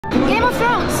Game of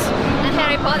Thrones and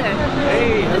Harry Potter.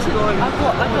 Hey, how's it going? I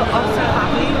got so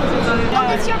happy.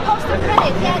 Oh, it's your poster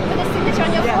credit, yeah, with a signature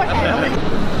on your forehead.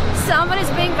 Someone is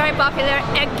being very popular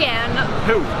again.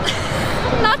 Who?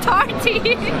 Not Artie.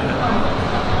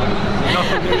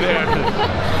 Nothing new there.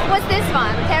 What's this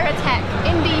one? Terror Tech,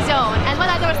 Indie Zone, and what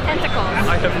are those tentacles?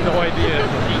 I have no idea.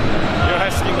 You're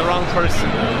asking the wrong person.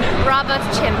 Robot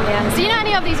Champions. Do you know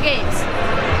any of these games?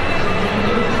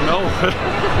 No.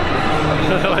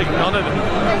 Like none of them.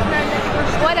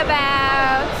 What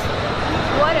about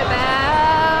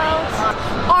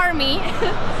Army?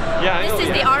 Yeah, I This know, is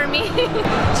yeah. the Army.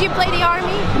 Do you play the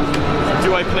Army?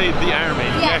 Do I play the army?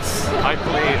 Yes. Yes, I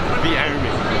play the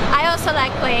army. I also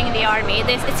like playing the Army.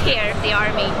 It's here, the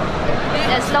Army.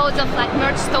 There's loads of like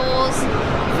merch stalls,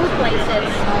 food places,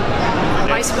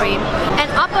 ice cream. And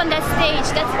up on that stage,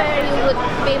 that's where you would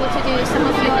be able to do some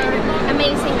of your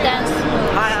amazing dance.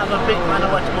 Hi, I'm a big fan of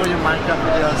watching all your Minecraft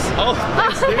videos. Oh,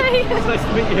 thanks, dude. It's nice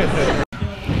to meet you.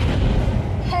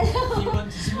 Hello.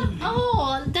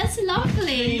 Oh, that's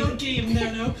lovely. Your game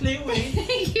there now, play away.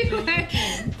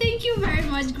 Thank you very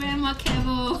much, Grandma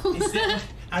Kevo.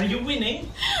 Are you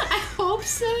winning? I hope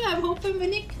so. I hope I'm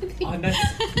winning. Oh,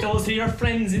 those are your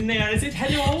friends in there, is it?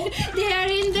 Hello? They are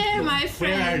in there, my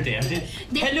friend. Where are they?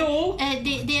 Hello?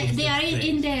 They are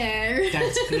in there.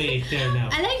 That's great there now.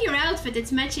 I like your outfit.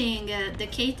 It's matching the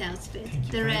Kate outfit. Thank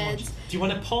you The very red. much. Do you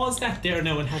want to pause that there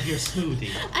now and have your smoothie?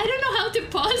 I don't know how to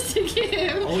pause the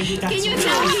game. Oh, that's Can you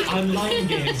tell me? online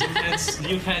games.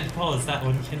 You can't pause that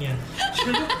one, can you?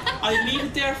 Sure, look, I'll leave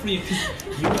it there for you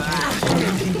because you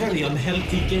are eating very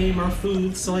unhealthy game or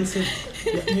food. So I said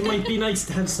it might be nice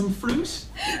to have some fruit.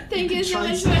 Thank you so try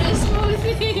much some. for the I'm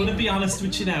smoothie. gonna be honest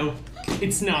with you now.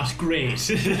 It's not great.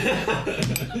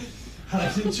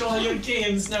 I'll enjoy your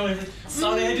games now.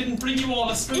 Sorry, I didn't bring you all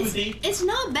a smoothie. It's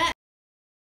not bad.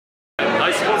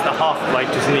 I suppose the Hoff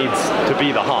just needs to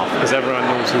be the Hoff because everyone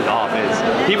knows who the Hoff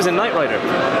is. He was a Knight Rider.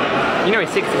 You know he's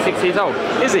 66 years old.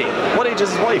 Is he? What age is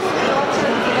his wife?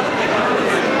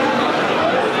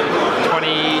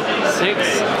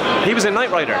 26. He was a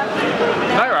Knight Rider.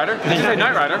 Knight Rider? Did you say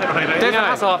Knight Rider? There's a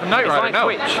Hasselhoff and Knight Rider. like No.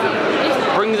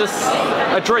 Twitch. Brings us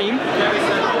a dream.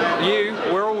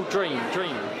 We're all dreaming.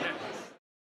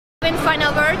 In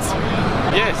final words,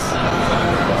 Yes.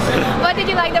 what did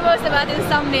you like the most about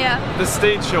Insomnia? The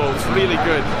stage show was really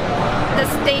good. The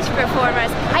stage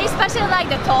performers. I especially like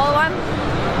the tall one,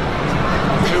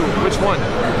 Who? Which one?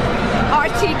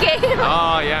 RTK.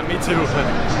 Ah, yeah, me too.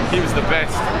 He was the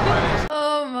best.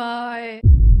 Oh my.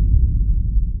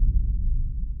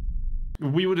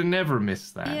 We would have never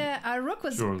missed that. Yeah, Rook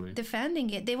was Surely. defending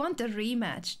it. They want a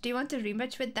rematch. Do you want a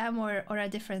rematch with them or a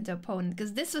different opponent?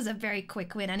 Because this was a very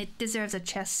quick win and it deserves a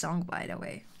chess song, by the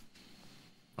way.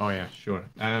 Oh yeah, sure.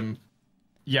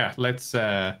 Yeah, let's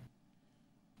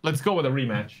go with a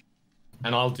rematch,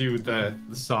 and I'll do the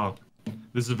song.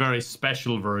 This is a very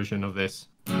special version of this.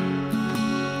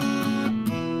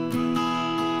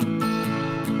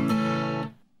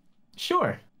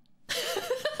 Sure.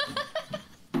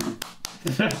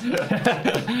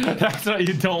 That's what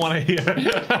you don't want to hear.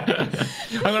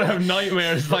 I'm gonna have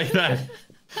nightmares like that.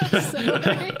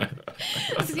 Sorry.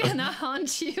 It's gonna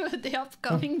haunt you the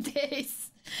upcoming days.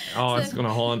 Oh, it's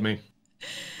gonna haunt me.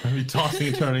 I'll be tossing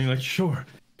and turning like, sure.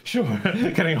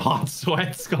 Getting hot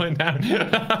sweats going down.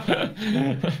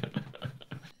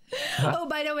 Oh,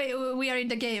 by the way, we are in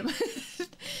the game.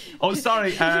 Oh,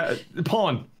 sorry,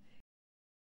 pawn.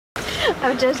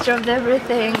 I've just dropped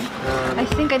everything. I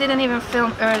think I didn't even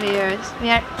film earlier. We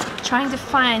are trying to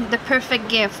find the perfect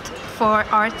gift for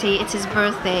Artie. It's his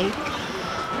birthday.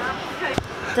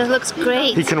 That looks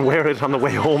great. He can wear it on the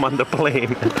way home on the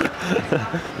plane.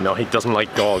 No, he doesn't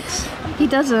like dogs. He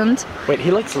doesn't. Wait,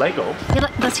 he likes Lego?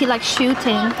 Does he like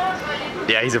shooting?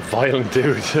 Yeah, he's a violent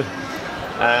dude.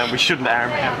 We shouldn't arm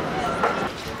him.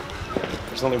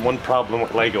 There's only one problem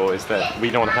with Lego is that we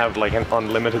don't have like an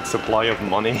unlimited supply of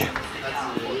money.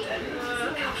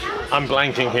 I'm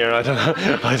blanking here. I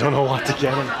don't know what to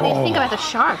get him. What do you think about the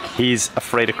shark? He's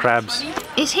afraid of crabs.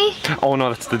 Is he? Oh no,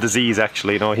 that's the disease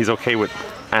actually. No, he's okay with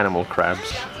animal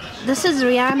crabs. This is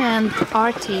Rihanna and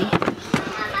Artie.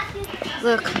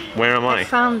 Look. Where am I? I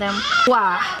found them.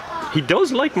 Wow. He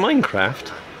does like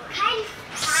Minecraft.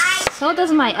 So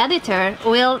does my editor.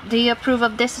 Will, do you approve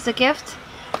of this as a gift?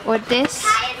 Or this?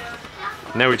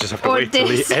 Now we just have to Or wait till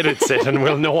he this. edits it and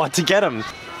we'll know what to get him.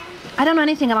 I don't know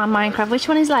anything about Minecraft. Which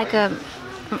one is like a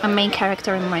main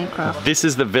character in Minecraft? This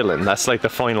is the villain. That's like the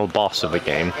final boss of the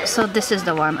game. So this is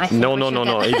the one. I think No. we should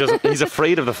get- He doesn't. He's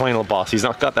afraid of the final boss. He's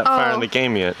not got that far in the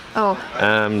game yet. Oh.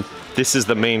 This is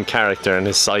the main character and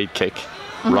his sidekick,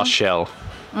 Rochelle.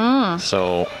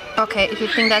 So Okay, if you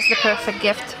think that's the perfect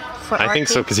gift for I think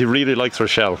so, because he really likes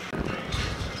Rochelle.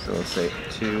 So we'll say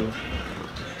 2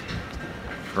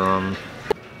 from...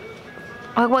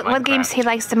 What games he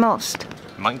likes the most?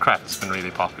 Minecraft's been really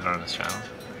popular on this channel.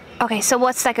 Okay, so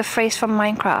what's like a phrase from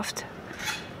Minecraft?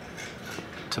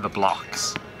 To the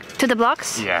blocks. To the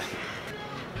blocks? Yeah.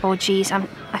 Oh jeez,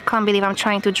 I can't believe I'm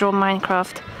trying to draw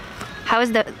Minecraft. How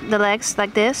is the legs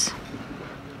like this?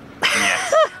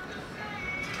 Yes.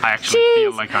 I actually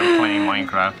feel like I'm playing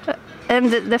Minecraft.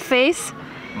 And the face?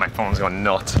 My phone's going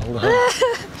nuts. Hold on.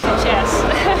 Chess.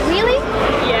 Really?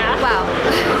 Yeah. Wow.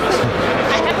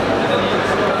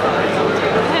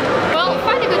 Well,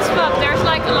 find a good spot. There's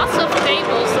like lots of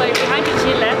tables like behind the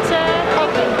Gillette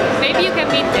thing. Maybe you can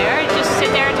meet there. Just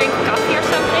sit there and drink coffee or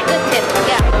something. Good tip,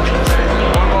 yeah.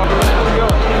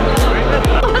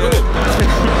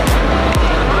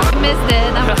 I missed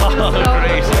it. I'm too slow.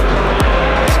 Great.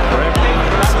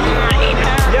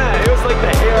 Yeah, it was like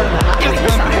the hair and the hat.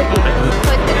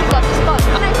 So it's difficult to spot.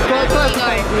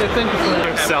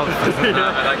 Himself.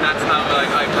 Like that's not like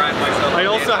I brand myself. I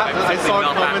also have, I saw a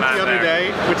comment the other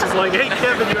day, which is like, hey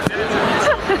Kevin, you're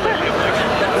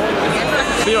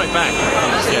be right back.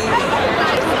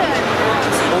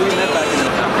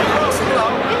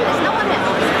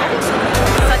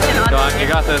 Such an honor. Go on, you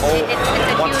got this. It's a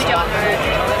huge honor.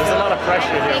 There's a lot of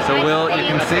pressure here. So Will, you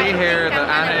can see here that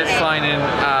Anna is signing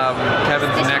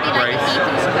Kevin's neck brace.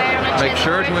 Make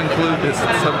sure to include this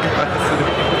in some capacity.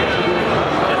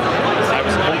 I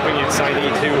was hoping you'd sign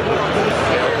E2.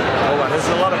 Hold on, there's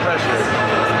a lot of pressure.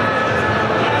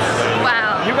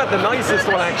 Wow. You got the nicest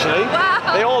one actually.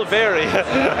 Wow. They all vary.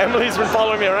 Emily's been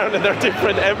following me around and they're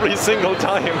different every single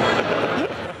time.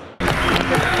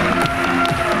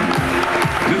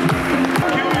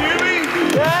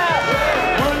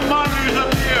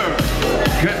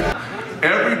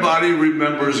 Everybody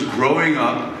remembers growing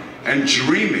up and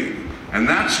dreaming, and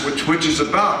that's what Twitch is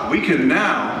about. We can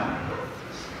now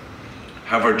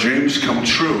have our dreams come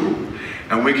true,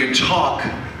 and we can talk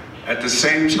at the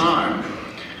same time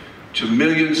to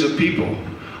millions of people.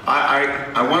 I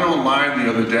went online the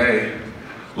other day,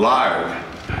 live,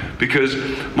 because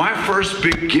my first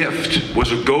big gift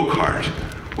was a go-kart,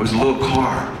 was a little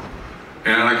car.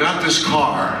 And I got this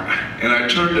car, and I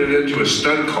turned it into a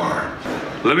stunt car.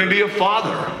 Let me be a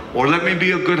father, or let me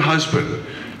be a good husband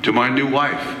to my new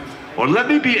wife, or let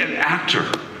me be an actor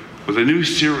with a new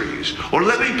series, or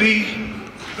let me be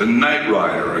the Knight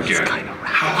Rider again.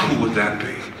 How cool would that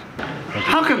be?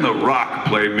 How can The Rock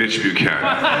play Mitch Buchanan?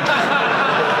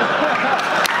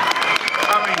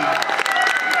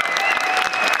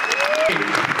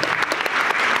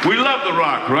 We love The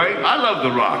Rock, right? I love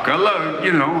The Rock. I love,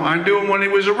 you know, I knew him when he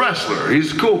was a wrestler.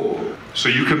 He's cool. So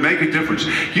you can make a difference.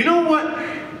 You know what?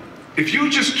 If you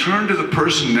just turn to the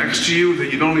person next to you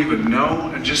that you don't even know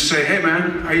and just say, hey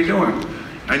man, how you doing?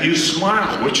 And you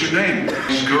smile, what's your name?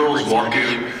 These girls walk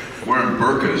in wearing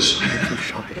burqas.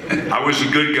 I was a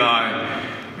good guy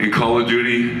in Call of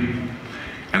Duty,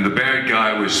 and the bad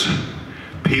guy was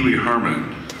Pee Wee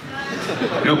Herman.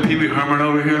 You know Pee Wee Herman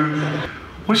over here?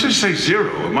 What's it say, 0?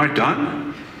 Am I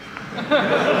done?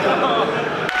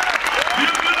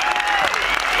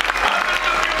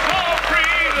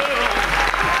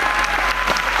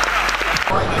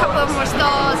 A couple of more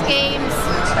stalls, games,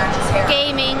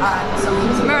 gaming,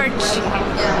 merch,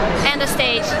 and the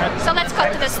stage. So let's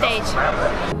cut to the stage.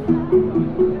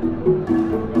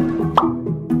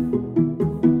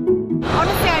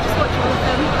 Honestly, I just watch all of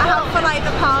them. I have for like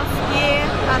the past year,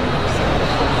 and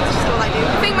it's just all I do.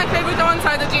 I think my favourite ones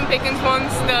are the Jim Pickens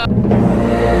ones.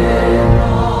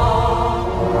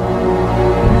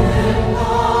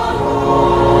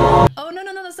 Oh no,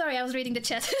 sorry, I was reading the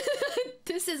chat.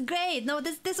 This is great. No,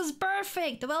 this was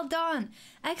perfect. Well done.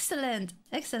 Excellent.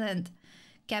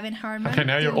 Kevin Harmon. Okay,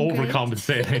 now you're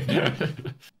overcompensating.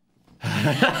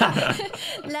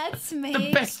 Let's make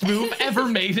The best move ever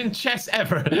made in chess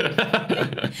ever.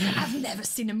 I've never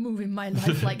seen a move in my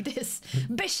life like this.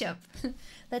 Bishop.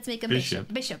 Let's make a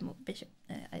bishop move. Bishop.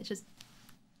 I just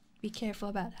be careful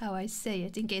about how I say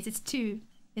it in case it's too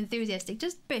enthusiastic.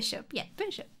 Just bishop. Yeah,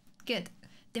 bishop. Good.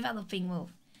 Developing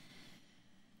move.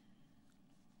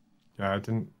 Yeah,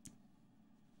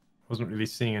 wasn't really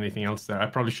seeing anything else there. I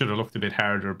probably should have looked a bit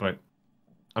harder, but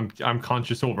I'm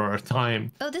conscious over our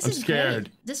time. Oh, this I'm is scared.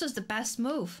 Great. This was the best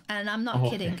move, and I'm not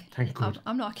kidding. Okay. Thank God.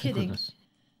 I'm not kidding. Goodness.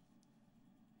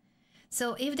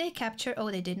 So if they capture, oh,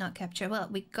 they did not capture. Well,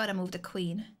 we gotta move the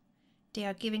queen. They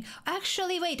are giving.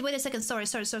 Actually, wait a second. Sorry.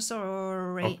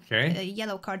 Okay. A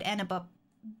yellow card and a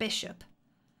bishop.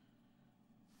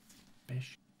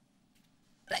 Bishop.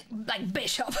 Like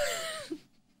bishop.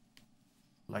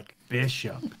 Like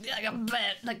bishop.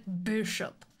 Like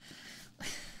bishop.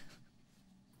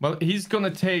 Well, he's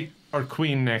gonna take our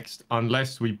queen next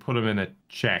unless we put him in a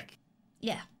check.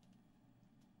 Yeah.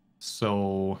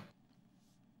 So...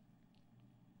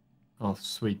 Oh,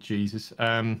 sweet Jesus.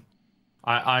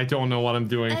 I don't know what I'm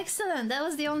doing. Excellent. That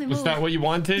was the only move. Was that what you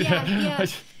wanted? Yeah.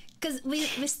 Because we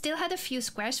still had a few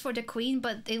squares for the queen,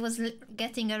 but it was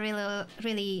getting a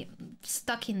really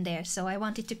stuck in there. So I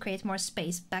wanted to create more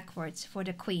space backwards for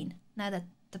the queen. Now that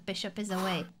the bishop is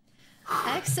away.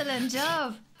 Excellent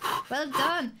job. Well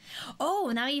done.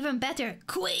 Oh, now even better.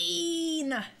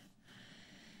 Queen.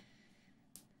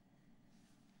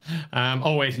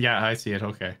 Oh wait, yeah, I see it.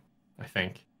 Okay, I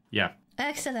think. Yeah.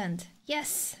 Excellent.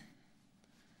 Yes.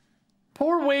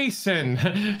 Poor Wason.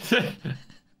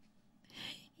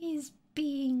 He's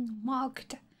being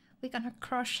mocked. We're gonna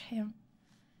crush him.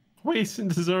 Wason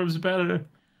deserves better.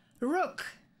 Rook.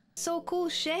 So cool,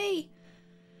 Shay.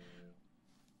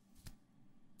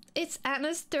 It's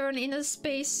Anna's turn in a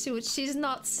spacesuit. She's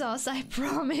not sus, I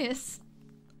promise.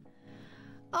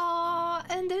 Aww,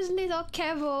 and there's little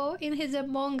Kevo in his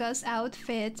Among Us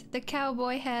outfit. The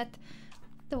cowboy hat,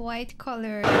 the white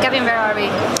color. Kevin, where are we?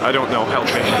 I don't know, help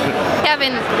me.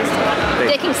 Kevin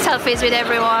is taking selfies with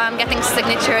everyone, getting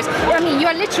signatures. I mean,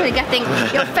 you're literally getting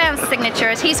your fans'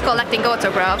 signatures. He's collecting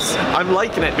autographs. I'm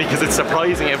liking it because it's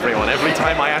surprising everyone. Every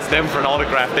time I ask them for an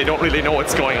autograph, they don't really know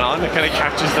what's going on. It kind of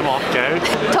catches them off guard.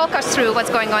 Talk us through what's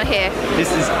going on here.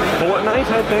 This is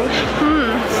Fortnite, I think.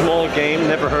 Small game,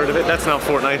 never heard of it. That's not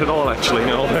Fortnite at all, actually,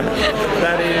 no.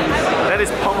 that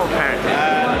is Pummel Park.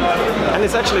 And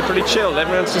it's actually pretty chill.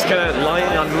 Everyone's just kind of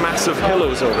lying on massive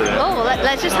pillows over there. Oh,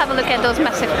 let's just have a look at those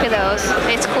massive pillows.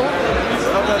 It's cool.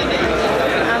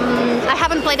 I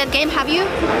haven't played that game, have you?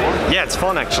 Yeah, it's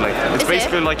fun actually. It's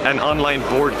basically like an online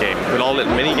board game with all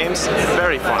little mini games.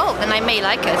 Very fun. Oh, then I may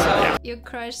like it. Yeah. You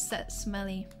crushed that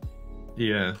smelly.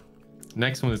 Yeah.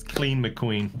 Next one is Clean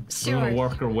McQueen. Sure. We're gonna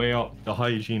work our way up the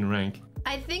hygiene rank.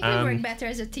 I think we work better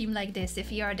as a team like this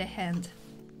if you are the hand.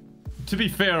 To be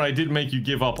fair, I did make you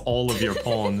give up all of your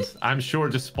pawns. I'm sure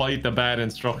despite the bad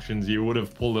instructions, you would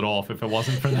have pulled it off if it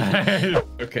wasn't for that.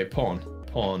 Okay, pawn.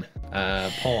 Pawn.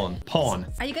 Pawn.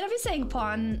 Are you gonna be saying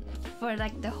pawn for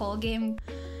like the whole game?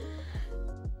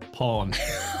 Pawn.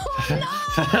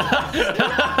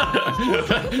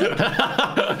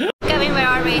 Kevin, where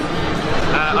are we?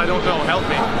 I don't know, help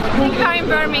me. I think we are in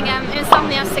Birmingham,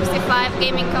 Insomnia 65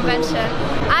 gaming convention.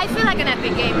 I feel like an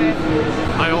epic gamer.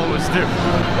 I always do.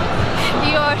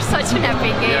 You are such an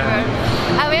epic gamer.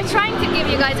 Yeah. We're trying to give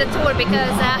you guys a tour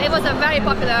because it was a very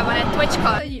popular one at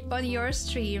TwitchCon. On your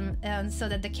stream, so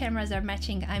that the cameras are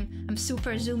matching, I'm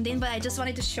super zoomed in, but I just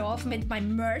wanted to show off with my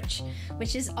merch,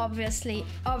 which is obviously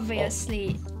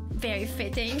very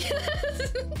fitting.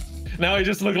 Now I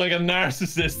just look like a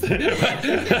narcissist.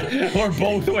 We're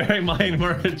both wearing my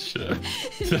merch.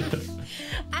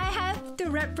 I have to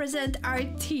represent our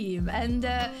team, and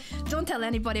don't tell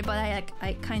anybody, but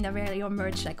I kind of wear your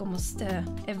merch like almost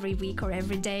every week or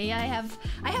every day. I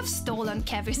have stolen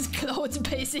Kevin's clothes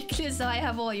basically, so I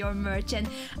have all your merch, and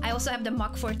I also have the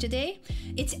mug for today.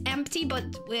 It's empty, but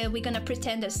we're gonna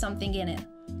pretend there's something in it,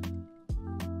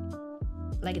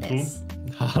 like this.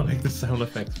 I'll make the sound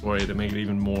effects for you to make it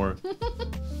even more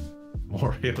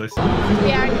realistic.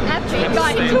 We are actually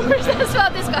guiding tours as well.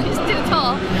 This guy is too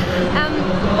tall.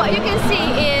 What you can see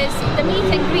is the meet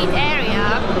and greet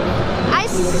area. I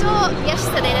saw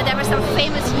yesterday that there were some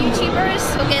famous YouTubers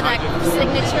who get like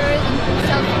signatures and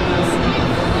selfies.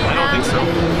 I don't think so.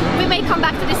 We may come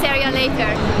back to this area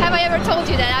later. Have I ever told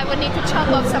you that I would need to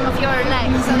chop off some of your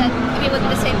legs so that we would be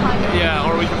the same height? Yeah,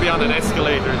 or we could be on an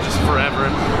escalator just forever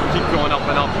and keep going up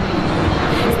and up.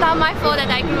 It's not my fault that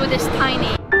I grew this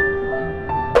tiny.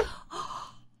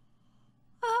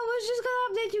 I was just gonna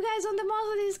update you guys on the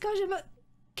model discussion, but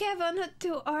Kevin,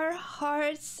 To Our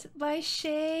Hearts by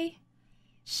Shay.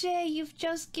 Shay, you've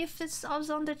just gifted subs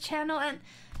on the channel, and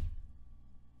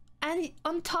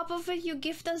on top of it you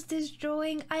gift us this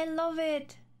drawing. I love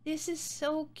it. This is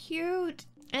so cute,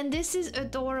 and this is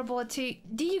adorable too.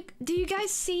 Do you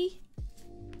guys see?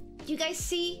 You guys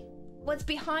see what's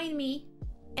behind me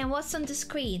and what's on the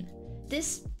screen?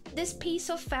 This piece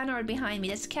of fan art behind me,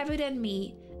 that's Kevin and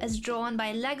me, as drawn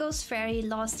by Legos Fairy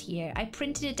last year. I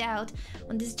printed it out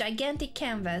on this gigantic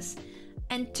canvas,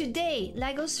 and today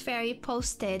Legos Fairy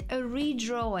posted a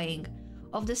redrawing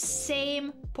of the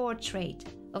same portrait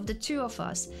of the two of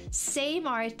us. Same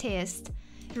artist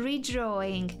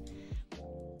redrawing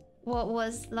what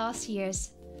was last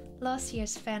year's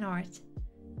fan art.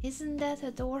 Isn't that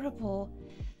adorable?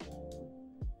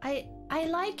 I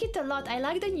like it a lot. I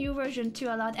like the new version too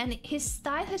a lot, and his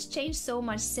style has changed so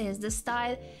much since. The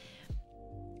style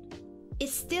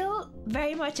is still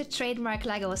very much a trademark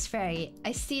Lagos Fairy.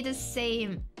 I see the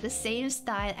same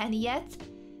style, and yet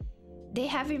they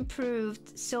have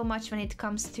improved so much when it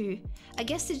comes to, I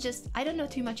guess it's just, I don't know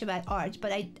too much about art,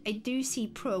 but I do see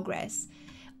progress.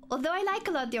 Although I like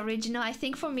a lot the original, I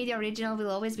think for me the original will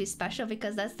always be special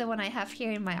because that's the one I have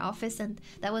here in my office, and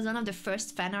that was one of the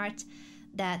first fan art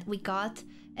that we got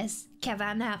as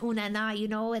Kavana Unana. You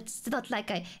know, it's not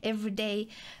like every day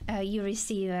you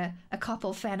receive a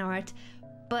couple fan art,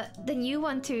 but the new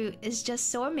one too is just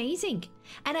so amazing.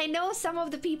 And I know some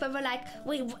of the people were like,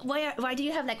 wait, why do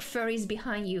you have like furries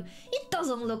behind you? It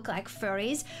doesn't look like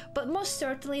furries, but most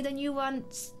certainly the new one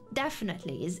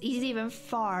definitely is even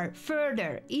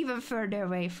further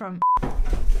away from.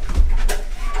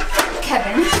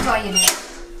 Kevin, what are you doing?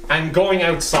 I'm going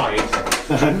outside.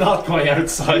 I'm not going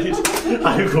outside.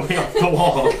 I'm going up the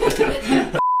wall.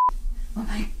 Oh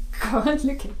my god,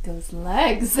 look at those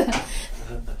legs.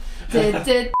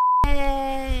 Good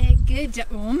job.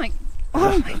 Oh my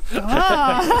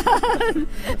god.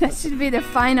 That should be the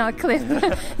final clip.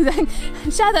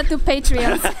 Shout out to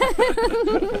Patreons.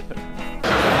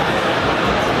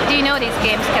 Do you know these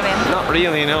games, Kevin? Not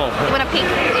really, no. You wanna peek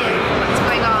what's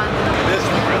going on?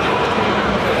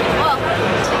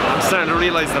 I'm starting to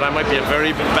realize that I might be a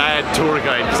very bad tour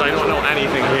guide because I don't know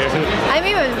anything here. I'm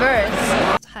even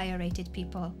worse. Higher rated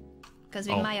people, because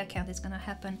with my account it's gonna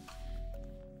happen.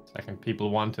 Second, people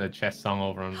want a chess song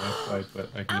over on the website, but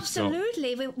I can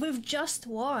absolutely. We've just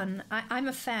won. I'm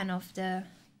a fan of the.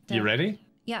 You ready?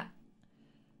 Yeah.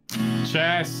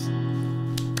 Chess.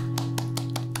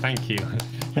 Thank you.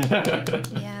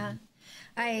 Yeah.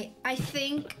 I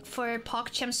think for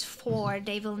PogChamps 4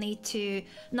 they will need to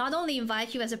not only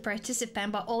invite you as a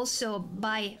participant but also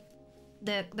buy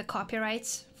the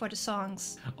copyrights for the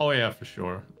songs. Oh yeah, for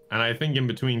sure. And I think in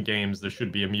between games there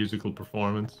should be a musical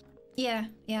performance. Yeah.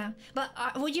 But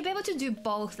would you be able to do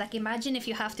both? Like imagine if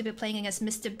you have to be playing against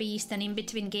Mr. Beast and in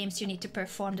between games you need to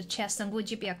perform the chess song.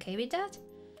 Would you be okay with that?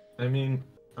 I mean,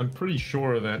 I'm pretty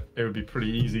sure that it would be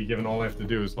pretty easy given all I have to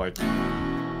do is like...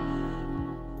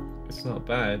 It's not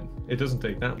bad. It doesn't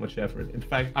take that much effort. In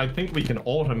fact, I think we can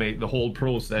automate the whole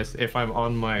process if I'm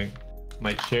on my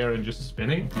chair and just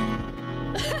spinning.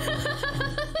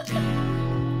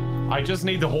 I just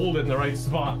need to hold it in the right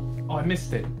spot. Oh, I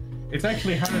missed it. It's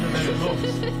actually harder than it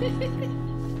looks.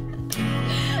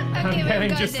 I'm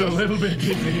getting just a little bit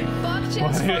dizzy.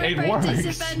 It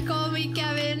participant, call me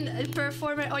Kevin,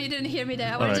 performer. Oh, you didn't hear me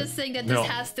there. I was just saying that this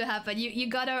has to happen. You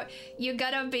gotta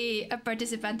be a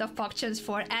participant of PogChamps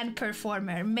 4 and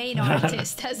performer, main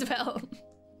artist as well.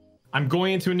 I'm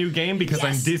going into a new game because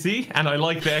I'm dizzy and I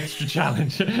like the extra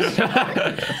challenge.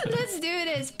 Let's do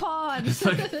this, Pawn. It's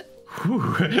like,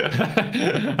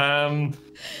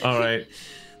 all right.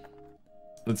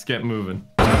 Let's get moving.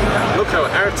 Look how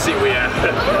artsy we are.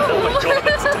 Oh my god,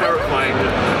 that's terrifying.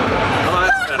 Oh,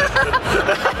 that's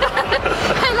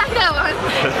I like that one.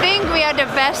 I think we are the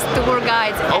best tour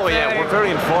guides ever. Oh yeah, we're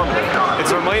very informative. It's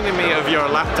reminding me of your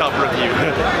laptop review.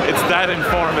 It's that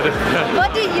informative.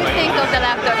 What did you think of the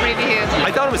laptop review? I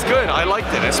thought it was good. I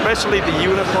liked it, especially the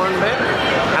unicorn bit.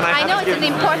 And I know it's an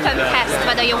important test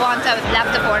whether you want a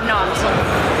laptop or not.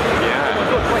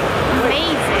 Yeah.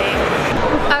 Amazing.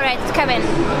 Alright, Kevin,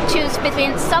 choose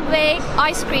between Subway,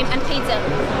 ice cream and pizza.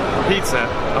 Pizza,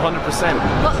 100%.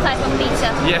 What type of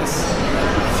pizza? Yes.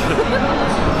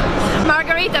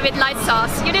 Margarita with light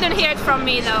sauce. You didn't hear it from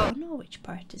me though. I don't know which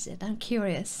part is it. I'm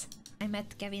curious. I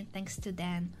met Kevin thanks to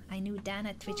Dan. I knew Dan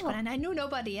at TwitchCon and I knew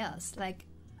nobody else. Like,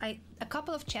 a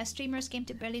couple of chess streamers came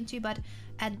to Berlin too, but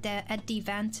at the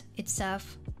event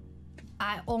itself,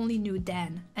 I only knew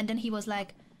Dan. And then he was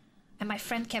like, and my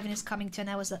friend Kevin is coming too, and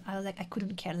I was like, I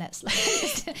couldn't care less. Like,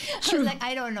 I was like,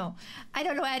 I don't know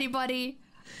anybody.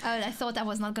 I thought I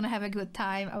was not gonna have a good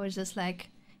time. I was just like,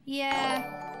 yeah,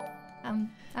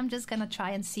 I'm just gonna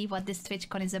try and see what this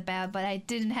TwitchCon is about. But I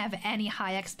didn't have any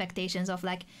high expectations of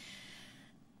like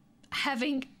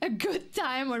having a good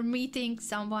time or meeting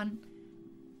someone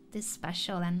this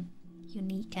special and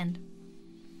unique. And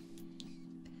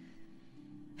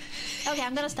okay,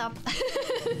 I'm gonna stop.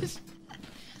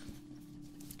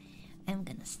 I'm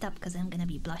gonna stop because I'm gonna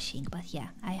be blushing, but yeah,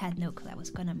 I had no clue I was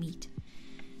gonna meet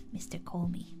Mr.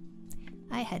 Colmy.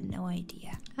 I had no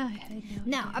idea.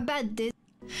 Now, about this.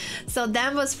 So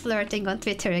Dan was flirting on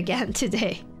Twitter again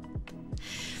today.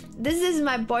 This is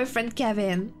my boyfriend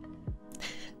Kevin.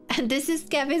 And this is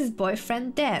Kevin's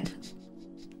boyfriend Dan.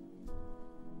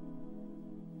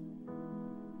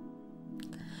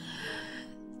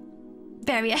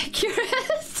 Very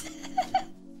accurate.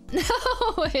 No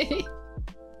way.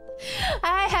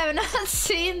 I have not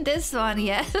seen this one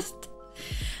yet.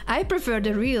 I prefer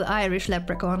the real Irish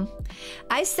leprechaun.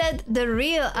 I said the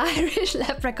real Irish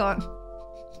leprechaun.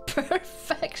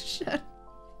 Perfection.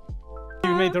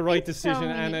 You made the right decision,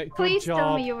 Anna. Good Please job.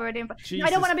 tell me you were the imposter. Jesus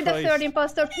I don't want to be the Christ. third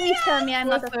imposter. Please tell me I'm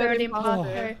not the third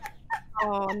imposter.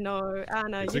 Oh no,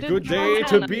 Anna. It's you a didn't good day trust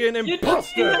to Anna. be an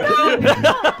imposter.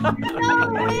 No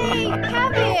way,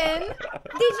 Kevin!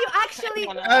 Did you actually?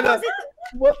 Anna,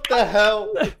 what the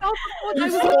hell? You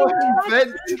so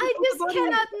convinced. I just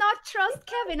cannot not trust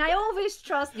Kevin. I always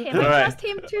trust him. All I right. trust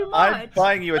him too I'm much.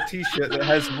 buying you a t-shirt that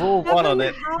has rule 1 on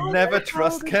it. Never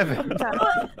trust Kevin.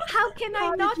 How can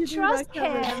I not trust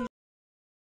him?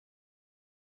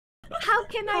 How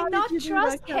can I not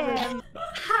trust him?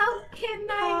 How can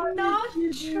I not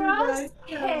trust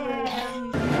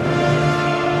him?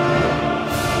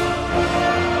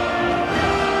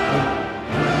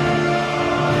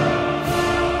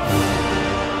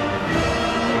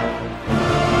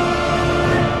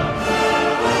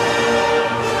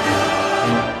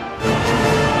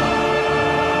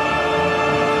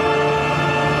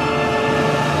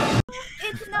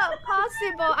 It's not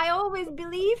possible. I always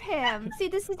believe him. See,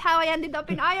 this is how I ended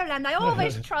up in Ireland. I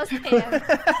always trust him.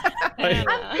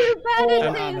 I'm too bad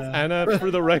at this. Anna, for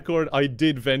the record, I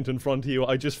did vent in front of you.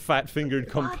 I just fat-fingered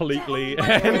completely.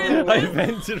 I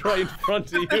vented right in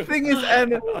front of The you. thing is,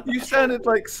 Anna, you sounded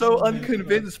like so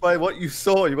unconvinced by what you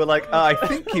saw. You were like, I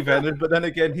think he vented, but then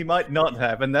again, he might not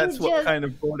have, and that's what Just- kind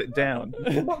of brought it down.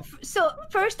 So,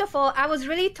 first of all, I was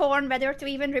really torn whether to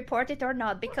even report it or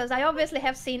not, because I obviously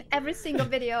have seen every single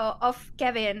video of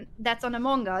Kevin that's on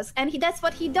Among Us, and that's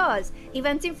what he does. He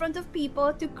vents in front of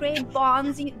people to create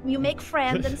bonds, you make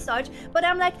friends and such, but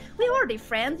I'm like, we're already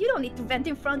friends, you don't need to vent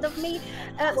in front of me.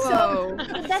 So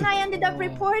then I ended up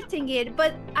reporting it,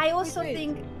 but I also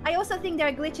think there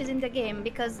are glitches in the game,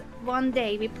 because one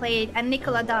day we played and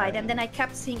Nicola died, and then I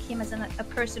kept seeing him as a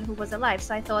person who was alive,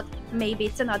 so I thought maybe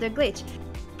it's another glitch.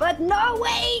 But no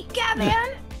way,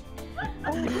 Kevin!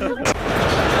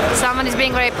 Someone is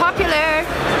being very popular.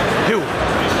 Who?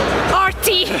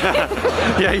 Artie!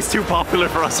 Yeah, he's too popular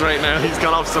for us right now. He's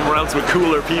gone off somewhere else with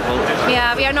cooler people.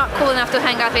 Yeah, we are not cool enough to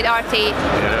hang out with Artie.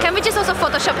 Yeah. Can we just also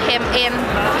Photoshop him in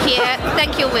here?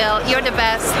 Thank you, Will. You're the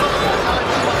best.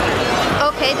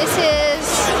 Okay, this is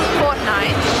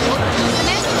Fortnite. Isn't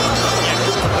it?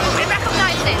 We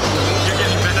recognize it. You're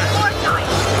getting better. Fortnite.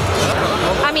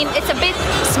 I mean, it's a bit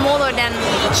smaller than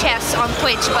chess on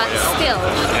Twitch, but still.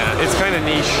 Yeah, it's kind of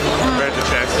niche compared to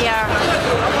chess. Yeah.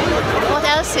 What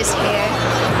else is here?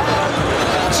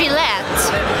 Gillette.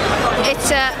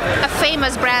 It's a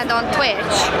famous brand on Twitch.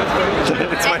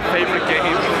 It's my favorite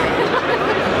game.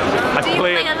 Do you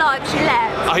play a lot,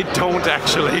 Gillette? I don't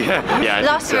actually. Yeah. I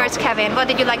Last think so. words, Kevin. What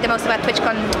did you like the most about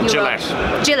TwitchCon Europe?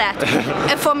 Gillette. Gillette.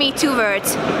 And for me, 2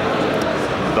 words.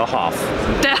 The Hoff.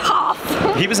 The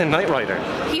Hoff. He was in Knight Rider.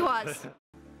 He was.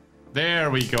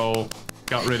 There we go.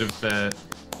 Got rid of the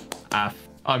F.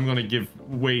 I'm gonna give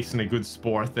Wason a good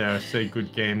sport there. Say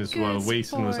good game as well.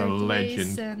 Wason was a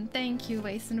legend. Wason. Thank you,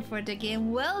 Wason, for the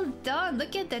game. Well done.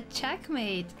 Look at that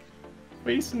checkmate.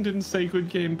 Wason didn't say good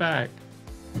game back.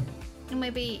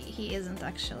 Maybe he isn't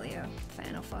actually a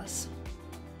fan of us.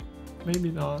 Maybe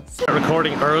not.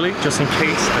 Recording early, just in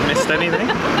case I missed anything.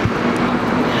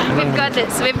 We've got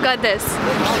this. We've got this.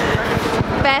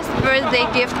 Best birthday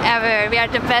gift ever. We are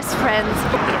the best friends.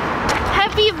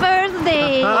 Happy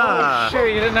birthday! Sure,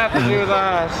 you didn't have to do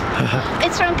that.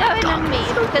 It's from Kevin and me,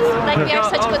 because like we are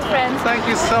such good friends. Thank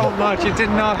you so much. You did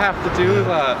not have to do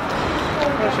that.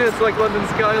 Oh shit, it's like London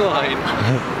skyline.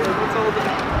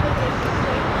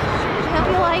 How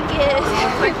do you like it?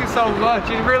 Thank you so much.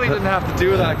 You really didn't have to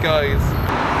do that, guys.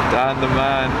 Dan the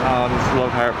man. Oh, this is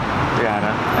love heart.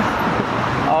 Rihanna.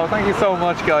 Oh, thank you so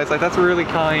much, guys. Like, that's really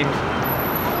kind.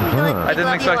 I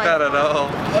didn't expect that at all.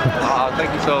 Oh,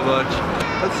 thank you so much.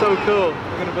 That's so cool.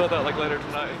 I'm gonna build that like later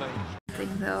tonight, I think.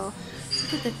 Though.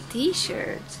 Look at the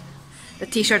t-shirt. The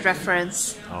t-shirt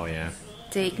reference. Oh yeah.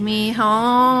 Take me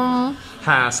home.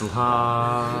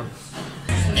 Hasselhoff.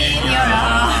 In your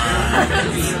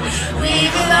arms, we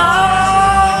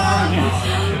belong.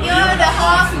 You're the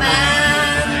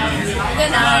Hawkman, the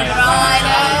Night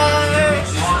Rider.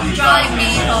 Drive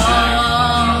me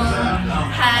home,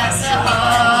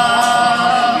 Hasselhoff.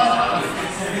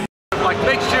 Like,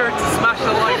 make sure to smash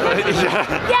the like button.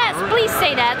 Yes, please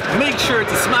say that. Make sure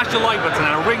to smash the like button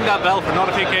and ring that bell for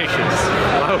notifications.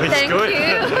 Oh, it's Thank good.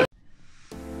 you.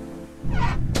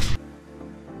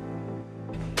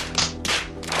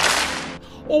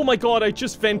 Oh my god, I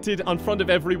just vented in front of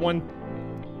everyone.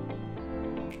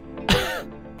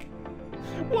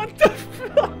 What the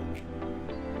fuck?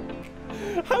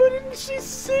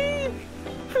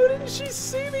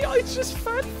 I just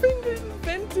fat fingered and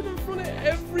vented in front of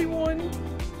everyone.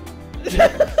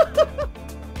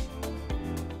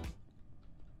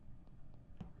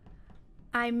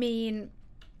 I mean,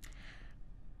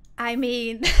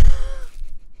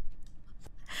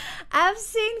 I've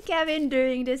seen Kevin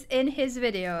doing this in his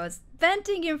videos,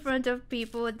 venting in front of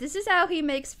people. This is how he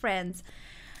makes friends.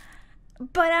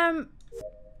 But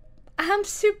I'm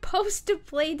supposed to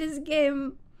play this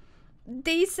game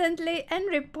decently and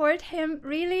report him,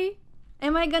 really?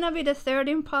 Am I gonna be the third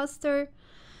imposter?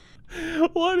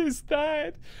 What is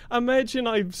that? Imagine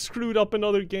I've screwed up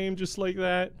another game just like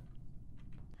that.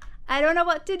 I don't know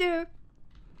what to do.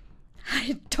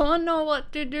 I don't know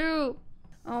what to do.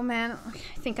 Oh man,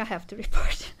 I think I have to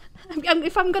report.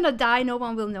 If I'm gonna die, no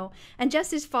one will know. And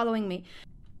Jess is following me.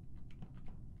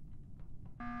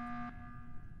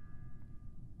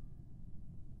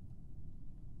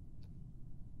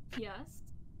 Yes.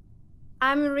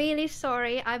 I'm really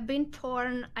sorry. I've been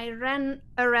torn. I ran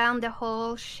around the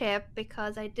whole ship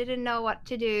because I didn't know what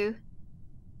to do.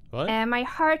 What? My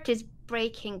heart is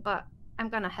breaking, but I'm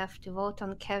gonna have to vote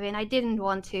on Kevin. I didn't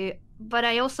want to, but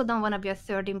I also don't want to be a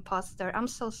third imposter. I'm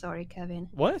so sorry, Kevin.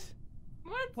 What?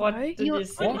 What What did you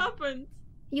say? What happened?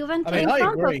 You went I mean, in I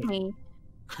front agree. of me.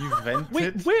 You vented?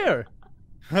 Wait, where?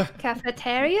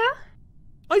 Cafeteria?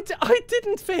 I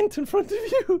didn't vent in front of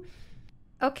you.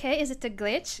 Okay, is it a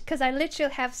glitch? Because I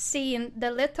literally have seen the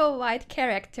little white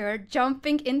character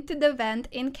jumping into the vent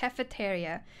in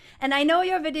cafeteria. And I know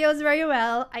your videos very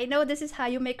well. I know this is how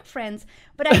you make friends.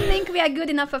 But I think we are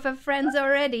good enough of a friends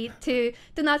already to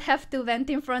not have to vent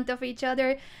in front of each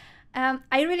other. I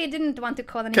really didn't want to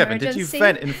call an Kevin, emergency. did you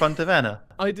vent in front of Anna?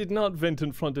 I did not vent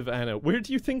in front of Anna. Where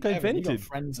do you think I Kevin, you got vented?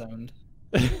 friend zoned.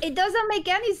 It doesn't make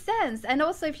any sense. And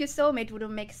also if you saw me, it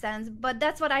wouldn't make sense. But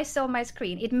that's what I saw on my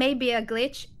screen. It may be a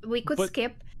glitch. We could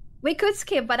skip. We could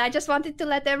skip, but I just wanted to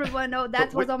let everyone know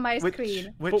that was on my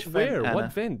screen. Which But where? vent, Anna?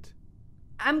 What vent?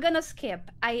 I'm gonna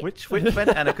skip. Which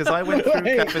vent, Anna? Because I went through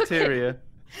cafeteria.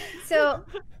 So,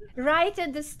 right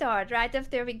at the start, right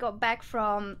after we got back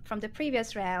from the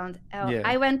previous round, Yeah.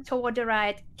 I went toward the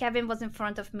right. Kevin was in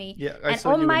front of me. Yeah, I and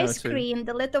saw on you my in there too. screen,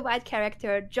 the little white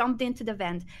character jumped into the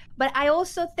vent. But I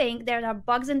also think there are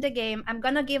bugs in the game. I'm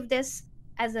gonna give this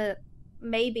as a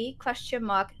maybe question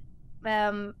mark.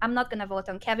 I'm not gonna vote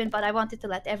on Kevin, but I wanted to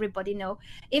let everybody know.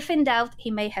 If in doubt,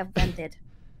 he may have vented.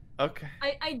 Okay.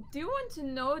 I do want to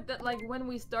note that like when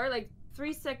we start, like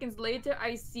 3 seconds later,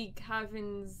 I see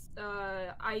Kevin's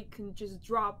icon just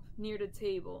drop near the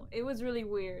table. It was really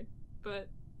weird, but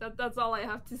that's all I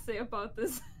have to say about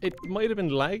this. It might have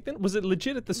been lagged then. Was it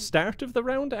legit at the start of the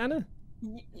round, Anna?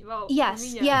 Well, Yes,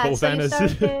 I mean, yeah. Both So you Annas.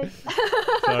 started.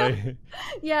 Sorry.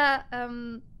 Yeah.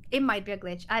 It might be a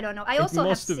glitch. I don't know. I also it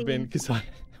must have have been, because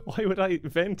why would I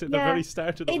vent at the very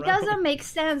start of the It round? doesn't make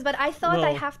sense, but I thought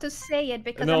I No. have to say it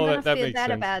because No, I'm gonna that feel makes bad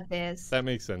sense. about this. That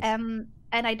makes sense.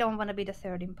 And I don't want to be the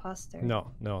third imposter.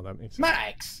 No, that makes sense.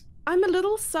 Max! I'm a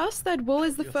little sus that Will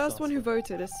is the You're first sus. one who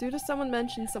voted. As soon as someone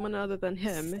mentioned someone other than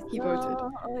him, he voted. Oh,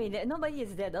 wait, nobody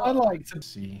is dead. I like to Let's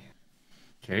see.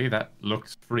 Okay, that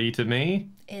looks free to me.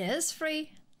 It is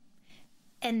free.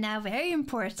 And now, very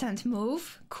important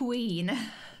move, Queen.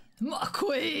 More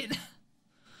Queen.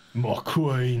 More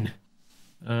Queen.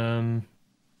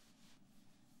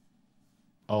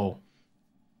 Oh.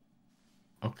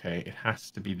 Okay, it has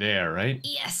to be there, right?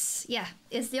 Yes, yeah.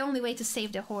 It's the only way to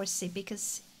save the horsey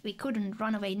because we couldn't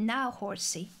run away now,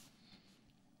 horsey.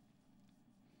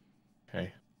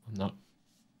 Okay, I'm not.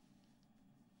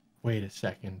 Wait a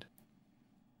second.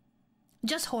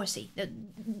 Just horsey.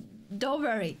 Don't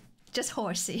worry. Just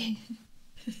horsey.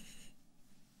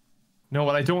 No,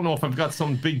 but I don't know if I've got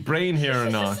some big brain here or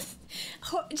not.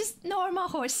 Just normal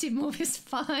horsey move is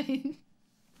fine.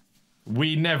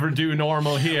 We never do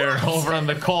normal here over on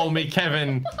the Call Me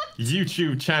Kevin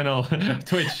YouTube channel,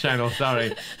 Twitch channel,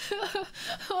 sorry.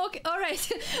 Okay,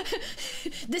 alright.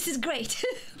 This is great.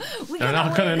 They're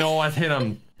not gonna know what hit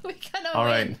them. We cannot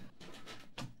Alright.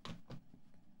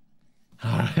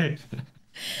 Alright.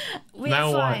 We're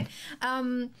Now fine.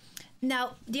 what?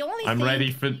 Now, the only I'm thing...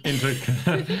 ready for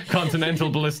intercontinental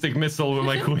ballistic missile with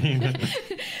my queen.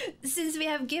 Since we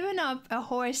have given up a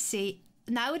horsey,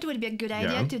 now it would be a good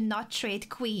idea to not trade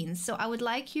queens. So I would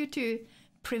like you to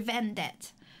prevent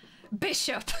that.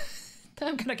 Bishop.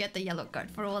 I'm gonna get the yellow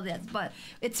card for all that, but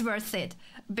it's worth it.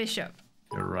 Bishop.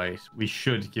 You're right. We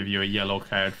should give you a yellow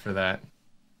card for that.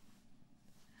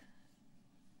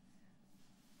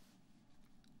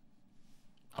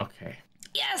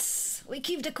 Yes! We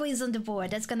keep the queens on the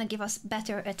board. That's gonna give us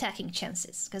better attacking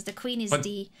chances because the queen is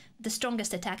the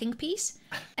strongest attacking piece,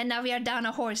 and now we are down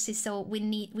a horses, so we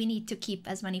need to keep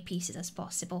as many pieces as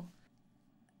possible.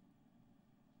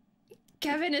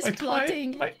 Kevin is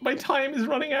plotting. My time is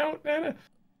running out, Nana.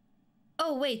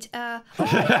 Oh wait, I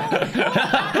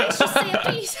should say a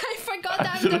piece. I forgot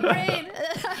I'm the brain.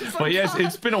 But yes,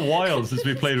 it's been a while since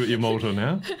we played with Yamoto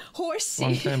now. Horsey.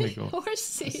 Long time ago.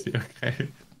 Horsey. Okay.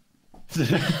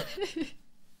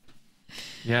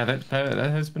 Yeah, that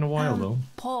has been a while though.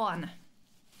 Pawn.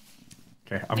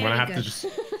 Okay, I'm gonna have to just.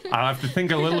 I'll have to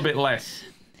think a little bit less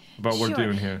about what we're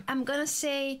doing here. I'm gonna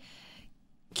say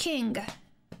king.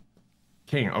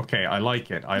 King. Okay, I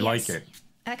like it. I like it.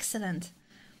 Excellent.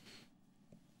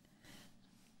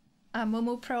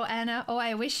 Momo Pro Anna. Oh,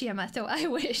 I wish, Yamato. I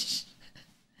wish.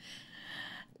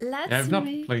 I've not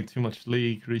played too much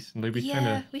League recently.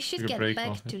 We should get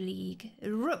back to League.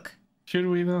 Rook. Should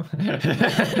we though?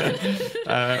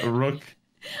 Rook.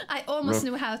 I almost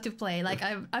knew how to play. Like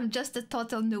I'm just a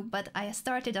total noob, but I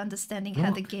started understanding how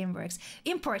the game works.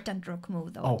 Important rook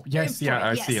move though. Oh yes,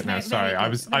 I see it now. Sorry, I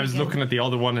was looking at the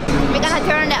other one. We're gonna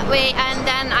turn that way, and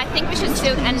then I think we should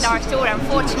soon end our tour,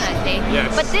 unfortunately.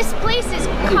 Yes. But this place is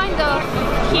kind of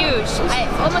huge. I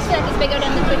almost feel like it's bigger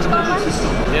than the Twitch corner.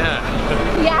 Yeah.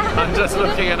 Yeah. I'm just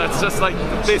looking, and it's just like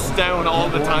this down all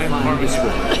the time for me.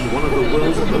 One of the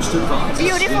world's most advanced.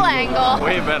 Beautiful angle.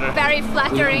 Way better. Very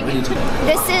flattering.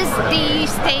 This is the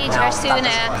stage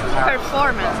Arsuna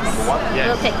performance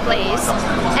will take place,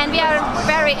 and we are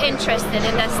very interested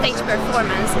in that stage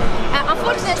performance.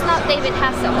 Unfortunately, it's not David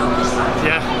Hasselhoff.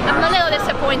 Yeah. I'm a little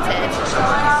disappointed.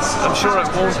 I'm sure it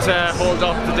won't hold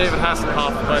up to David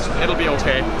Hasselhoff, but it'll be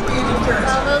okay.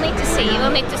 Well, we'll need to see.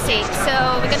 We'll need to see. So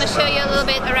we're going to show you a little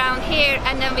bit around here,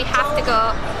 and then we have to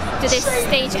go to this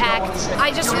stage act.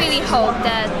 I just really hope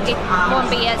that it won't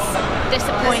be as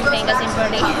disappointing as in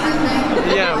Berlin.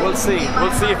 Yeah, we'll see.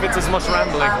 We'll see if it's as much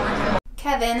rambling.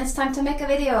 Kevin, it's time to make a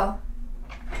video.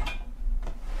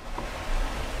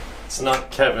 It's not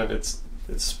Kevin, it's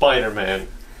Spider-Man.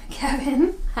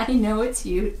 Kevin, I know it's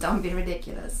you. Don't be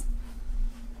ridiculous.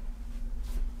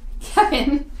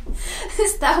 Kevin,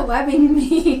 stop webbing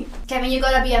me. Kevin, you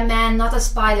gotta be a man, not a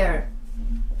spider.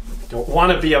 I don't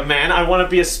want to be a man, I want to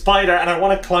be a spider, and I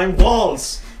want to climb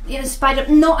walls. You're a spider.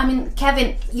 No, I mean,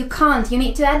 Kevin, you can't. You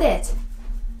need to edit.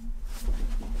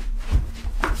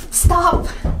 Stop!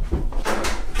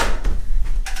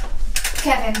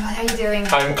 Kevin, what are you doing?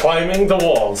 I'm climbing the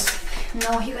walls.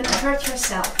 No, you're gonna hurt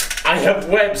yourself. I have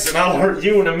webs and I'll hurt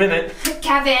you in a minute.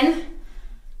 Kevin!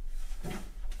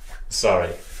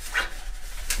 Sorry.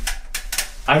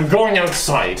 I'm going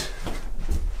outside.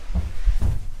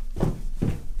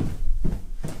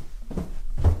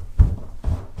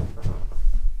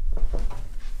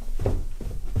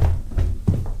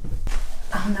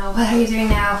 Oh no, what are you doing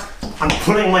now? I'm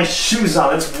putting my shoes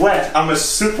on, it's wet. I'm a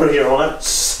superhero, I'm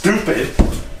stupid.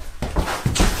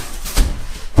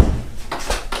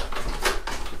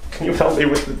 Can you help me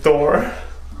with the door?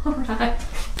 Alright.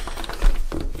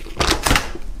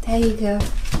 There you go.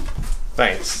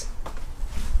 Thanks.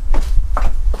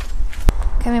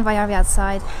 Kevin, why are we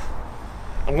outside?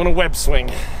 I'm gonna web swing.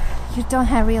 You don't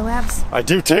have real webs. I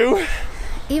do too.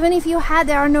 Even if you had,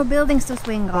 there are no buildings to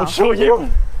swing off. I'll show you.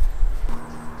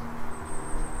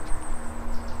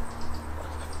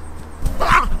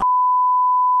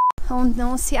 Oh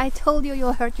no, see, I told you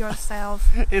you'll hurt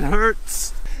yourself. It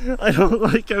hurts. I don't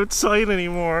like outside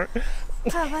anymore.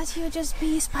 How about you just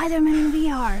be Spider-Man in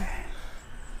VR?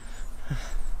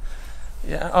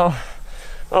 Yeah,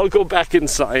 I'll go back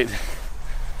inside.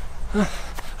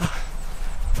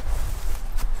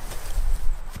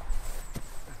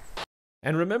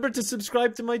 And remember to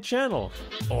subscribe to my channel,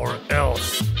 or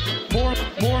else. More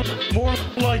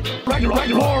like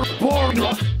Ragnarok.